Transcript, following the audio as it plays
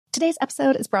Today's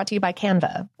episode is brought to you by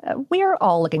Canva. We're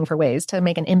all looking for ways to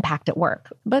make an impact at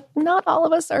work, but not all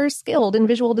of us are skilled in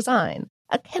visual design.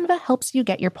 Canva helps you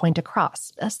get your point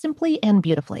across, simply and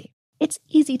beautifully. It's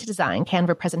easy to design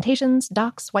Canva presentations,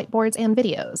 docs, whiteboards, and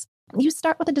videos. You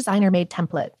start with a designer-made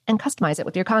template and customize it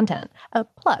with your content.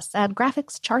 Plus, add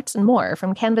graphics, charts, and more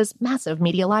from Canva's massive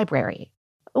media library.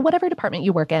 Whatever department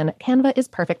you work in, Canva is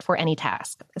perfect for any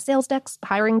task. Sales decks,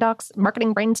 hiring docs,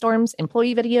 marketing brainstorms,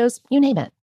 employee videos, you name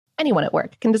it. Anyone at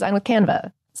work can design with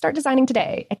Canva. Start designing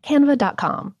today at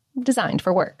canva.com. Designed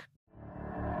for work.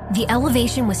 The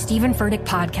Elevation with Stephen Furtick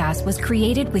podcast was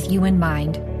created with you in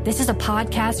mind. This is a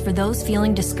podcast for those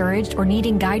feeling discouraged or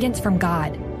needing guidance from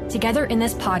God. Together in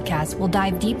this podcast, we'll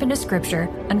dive deep into Scripture,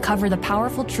 uncover the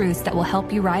powerful truths that will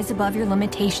help you rise above your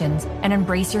limitations and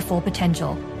embrace your full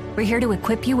potential. We're here to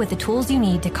equip you with the tools you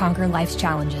need to conquer life's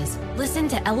challenges. Listen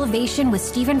to Elevation with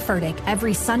Stephen Furtick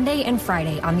every Sunday and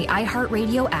Friday on the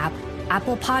iHeartRadio app,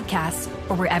 Apple Podcasts,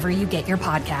 or wherever you get your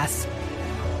podcasts.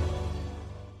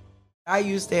 I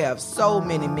used to have so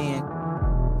many men.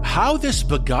 How this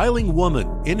beguiling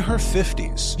woman in her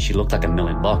 50s, she looked like $1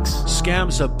 million,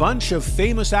 scams a bunch of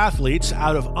famous athletes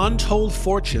out of untold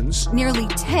fortunes. Nearly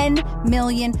 $10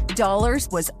 million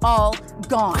was all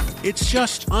gone. It's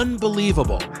just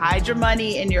unbelievable. Hide your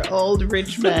money in your old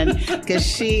rich man, because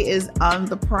she is on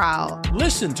the prowl.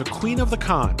 Listen to Queen of the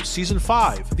Con, Season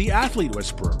 5, The Athlete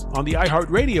Whisperer, on the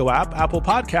iHeartRadio app, Apple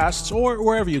Podcasts, or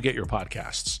wherever you get your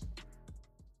podcasts.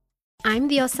 I'm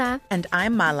Diosa. And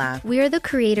I'm Mala. We are the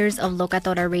creators of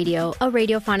Locatora Radio, a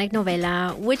radiophonic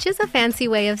novela, which is a fancy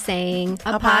way of saying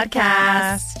a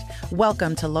podcast.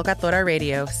 Welcome to Locatora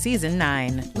Radio, Season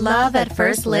 9. Love at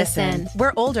first listen.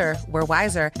 We're older, we're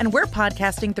wiser, and we're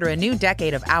podcasting through a new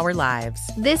decade of our lives.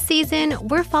 This season,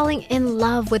 we're falling in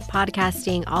love with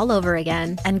podcasting all over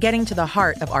again. And getting to the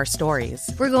heart of our stories.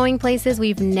 We're going places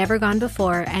we've never gone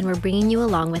before, and we're bringing you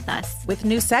along with us. With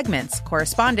new segments,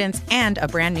 correspondence, and a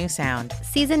brand new sound.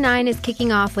 Season 9 is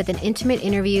kicking off with an intimate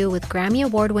interview with Grammy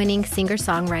Award-winning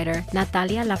singer-songwriter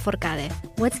Natalia Lafourcade.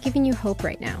 What's giving you hope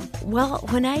right now? Well,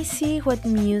 when I see what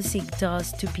music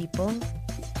does to people,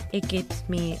 it gives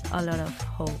me a lot of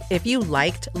hope. If you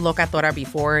liked Locatora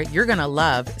before, you're going to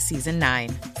love Season 9.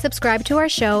 Subscribe to our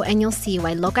show and you'll see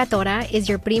why Locatora is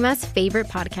your prima's favorite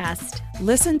podcast.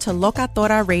 Listen to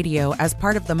Locatora Radio as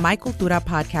part of the My Cultura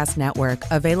Podcast Network,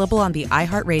 available on the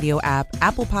iHeartRadio app,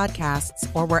 Apple Podcasts,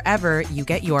 or wherever you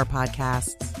get your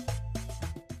podcasts.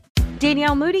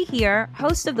 Danielle Moody here,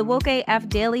 host of the Woke AF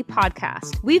Daily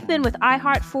podcast. We've been with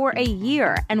iHeart for a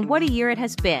year, and what a year it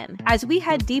has been. As we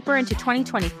head deeper into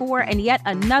 2024 and yet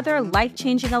another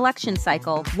life-changing election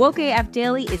cycle, Woke AF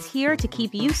Daily is here to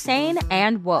keep you sane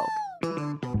and woke.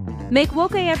 Make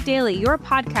Woke AF Daily your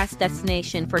podcast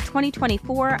destination for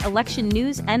 2024 election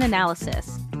news and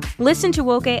analysis. Listen to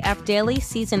Woke AF Daily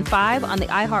Season 5 on the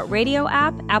iHeartRadio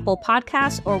app, Apple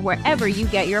Podcasts, or wherever you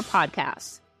get your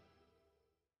podcasts.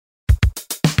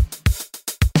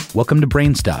 Welcome to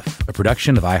Brain Stuff, a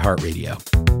production of iHeartRadio.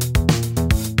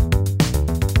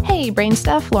 Hey, Brain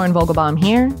Stuff, Lauren Vogelbaum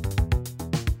here.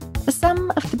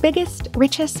 Some of the biggest,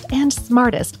 richest, and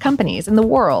smartest companies in the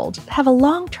world have a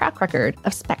long track record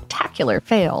of spectacular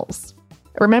fails.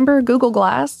 Remember Google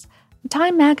Glass?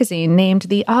 Time magazine named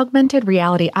the augmented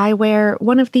reality eyewear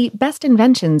one of the best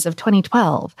inventions of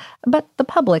 2012, but the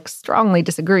public strongly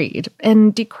disagreed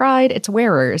and decried its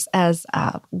wearers as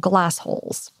glass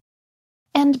holes.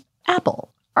 And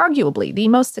Apple, arguably the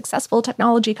most successful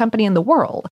technology company in the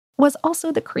world, was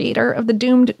also the creator of the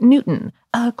doomed Newton,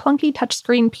 a clunky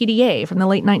touchscreen PDA from the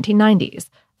late 1990s.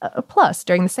 Plus,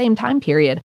 during the same time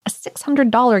period, a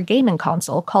 $600 gaming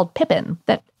console called Pippin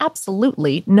that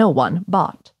absolutely no one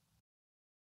bought.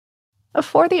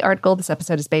 For the article this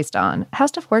episode is based on, How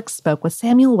Stuff Works spoke with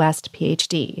Samuel West,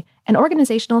 Ph.D., an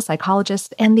organizational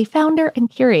psychologist and the founder and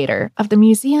curator of the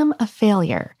Museum of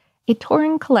Failure, a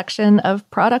touring collection of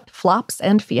product flops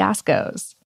and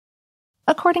fiascos.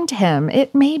 According to him,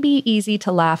 it may be easy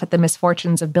to laugh at the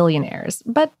misfortunes of billionaires,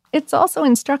 but it's also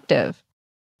instructive.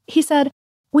 He said,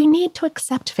 "We need to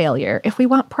accept failure if we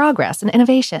want progress and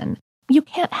innovation. You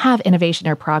can't have innovation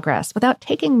or progress without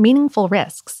taking meaningful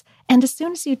risks, and as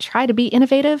soon as you try to be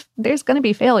innovative, there's going to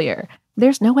be failure.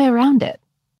 There's no way around it."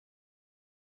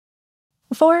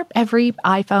 For every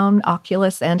iPhone,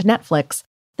 Oculus, and Netflix,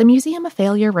 the Museum of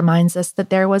Failure reminds us that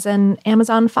there was an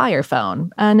Amazon Fire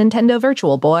Phone, a Nintendo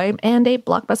Virtual Boy, and a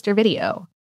Blockbuster Video.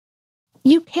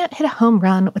 You can't hit a home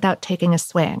run without taking a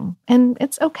swing, and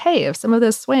it's okay if some of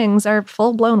those swings are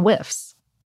full-blown whiffs.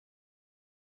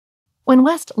 When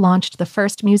West launched the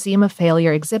first Museum of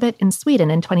Failure exhibit in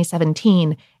Sweden in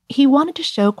 2017, He wanted to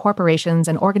show corporations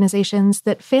and organizations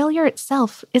that failure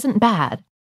itself isn't bad.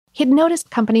 He'd noticed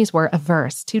companies were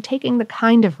averse to taking the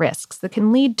kind of risks that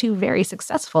can lead to very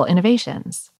successful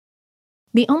innovations.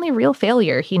 The only real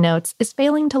failure, he notes, is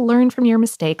failing to learn from your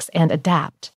mistakes and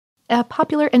adapt, a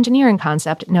popular engineering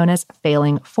concept known as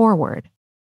failing forward.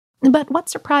 But what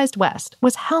surprised West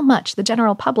was how much the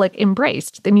general public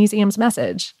embraced the museum's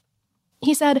message.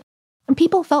 He said,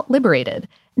 people felt liberated.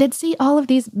 They'd see all of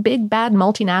these big, bad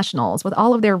multinationals with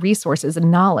all of their resources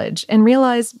and knowledge and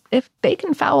realize if they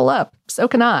can foul up, so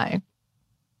can I.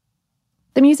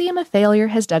 The Museum of Failure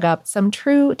has dug up some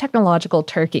true technological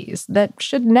turkeys that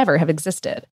should never have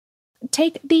existed.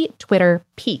 Take the Twitter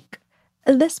Peak.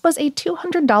 This was a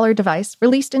 $200 device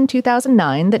released in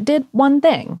 2009 that did one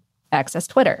thing: access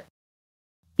Twitter.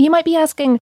 You might be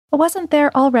asking, wasn't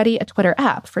there already a Twitter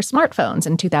app for smartphones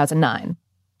in 2009?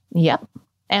 Yep.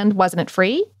 And wasn't it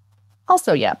free?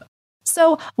 Also yep.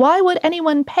 So why would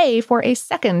anyone pay for a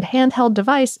second handheld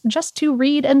device just to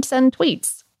read and send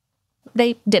tweets?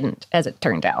 They didn't, as it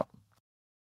turned out.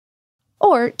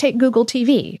 Or take Google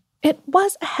TV. It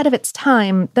was ahead of its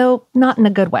time, though not in a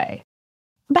good way.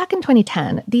 Back in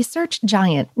 2010, the search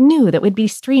giant knew that we'd be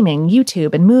streaming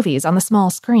YouTube and movies on the small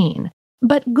screen.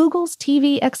 But Google's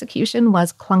TV execution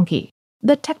was clunky.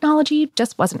 The technology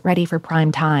just wasn't ready for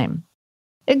prime time.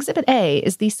 Exhibit A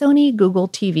is the Sony Google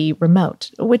TV remote,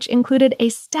 which included a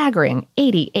staggering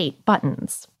 88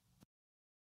 buttons.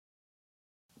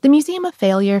 The Museum of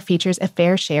Failure features a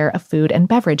fair share of food and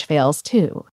beverage fails,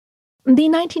 too. The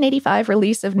 1985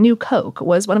 release of New Coke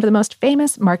was one of the most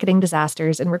famous marketing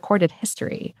disasters in recorded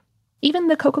history. Even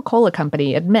the Coca-Cola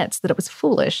Company admits that it was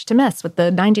foolish to mess with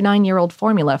the 99-year-old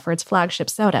formula for its flagship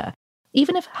soda,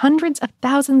 even if hundreds of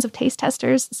thousands of taste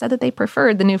testers said that they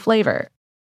preferred the new flavor.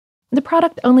 The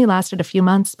product only lasted a few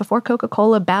months before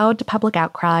Coca-Cola bowed to public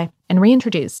outcry and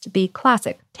reintroduced the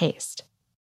classic taste.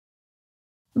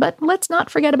 But let's not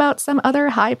forget about some other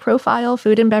high-profile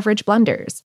food and beverage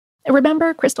blunders.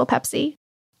 Remember Crystal Pepsi?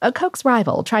 Coke's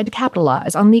rival tried to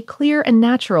capitalize on the clear and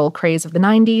natural craze of the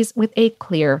 90s with a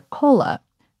clear cola.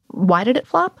 Why did it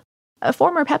flop? A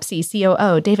former Pepsi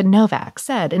COO, David Novak,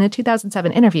 said in a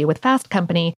 2007 interview with Fast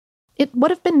Company, "It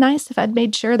would have been nice if I'd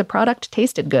made sure the product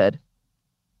tasted good."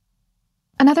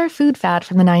 Another food fad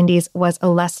from the 90s was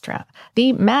Olestra,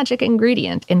 the magic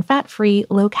ingredient in fat-free,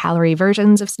 low-calorie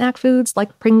versions of snack foods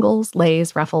like Pringles,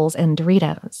 Lay's, Ruffles, and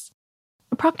Doritos.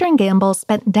 Procter & Gamble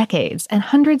spent decades and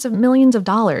hundreds of millions of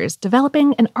dollars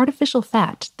developing an artificial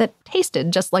fat that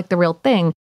tasted just like the real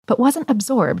thing, but wasn't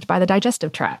absorbed by the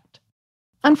digestive tract.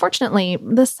 Unfortunately,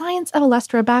 the science of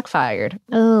Olestra backfired,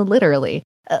 literally,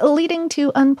 leading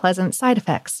to unpleasant side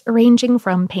effects ranging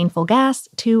from painful gas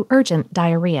to urgent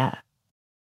diarrhea.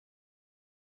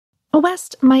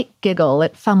 West might giggle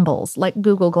at fumbles like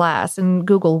Google Glass and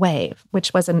Google Wave,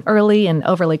 which was an early and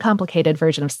overly complicated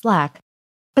version of Slack,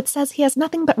 but says he has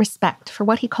nothing but respect for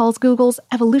what he calls Google's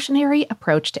evolutionary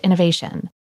approach to innovation,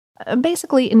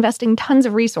 basically investing tons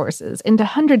of resources into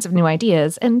hundreds of new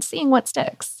ideas and seeing what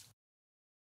sticks.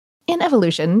 In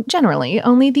evolution, generally,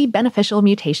 only the beneficial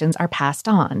mutations are passed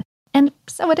on, and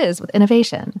so it is with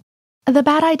innovation. The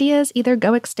bad ideas either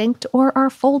go extinct or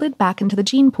are folded back into the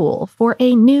gene pool for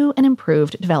a new and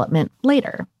improved development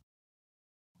later.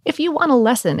 If you want a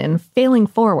lesson in failing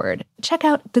forward, check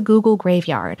out the Google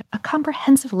Graveyard, a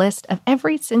comprehensive list of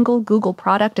every single Google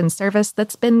product and service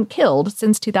that's been killed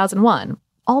since 2001,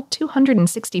 all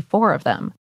 264 of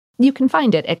them. You can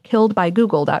find it at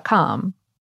killedbygoogle.com.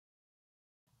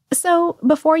 So,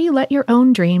 before you let your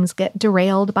own dreams get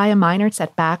derailed by a minor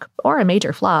setback or a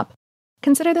major flop,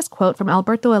 consider this quote from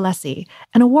Alberto Alessi,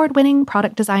 an award-winning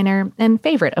product designer and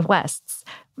favorite of West's.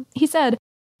 He said,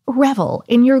 "Revel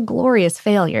in your glorious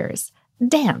failures.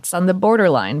 Dance on the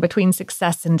borderline between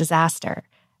success and disaster,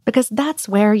 because that's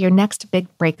where your next big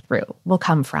breakthrough will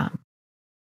come from."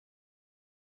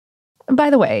 By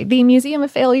the way, the Museum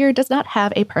of Failure does not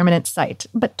have a permanent site,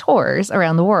 but tours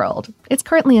around the world. It's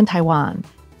currently in Taiwan.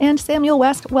 And Samuel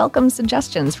West welcomes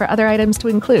suggestions for other items to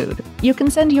include. You can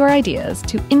send your ideas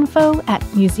to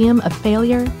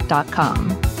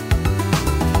info@museumoffailure.com.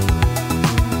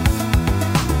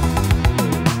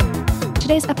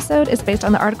 Today's episode is based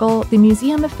on the article "The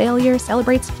Museum of Failure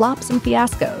Celebrates Flops and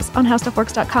Fiascos" on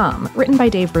HowStuffWorks.com, written by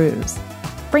Dave Ruse.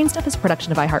 Brainstuff is a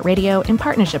production of iHeartRadio in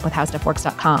partnership with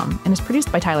HowStuffWorks.com and is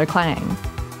produced by Tyler Klang.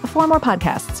 For more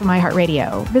podcasts from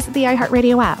iHeartRadio, visit the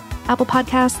iHeartRadio app, Apple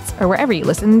Podcasts, or wherever you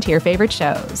listen to your favorite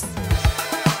shows.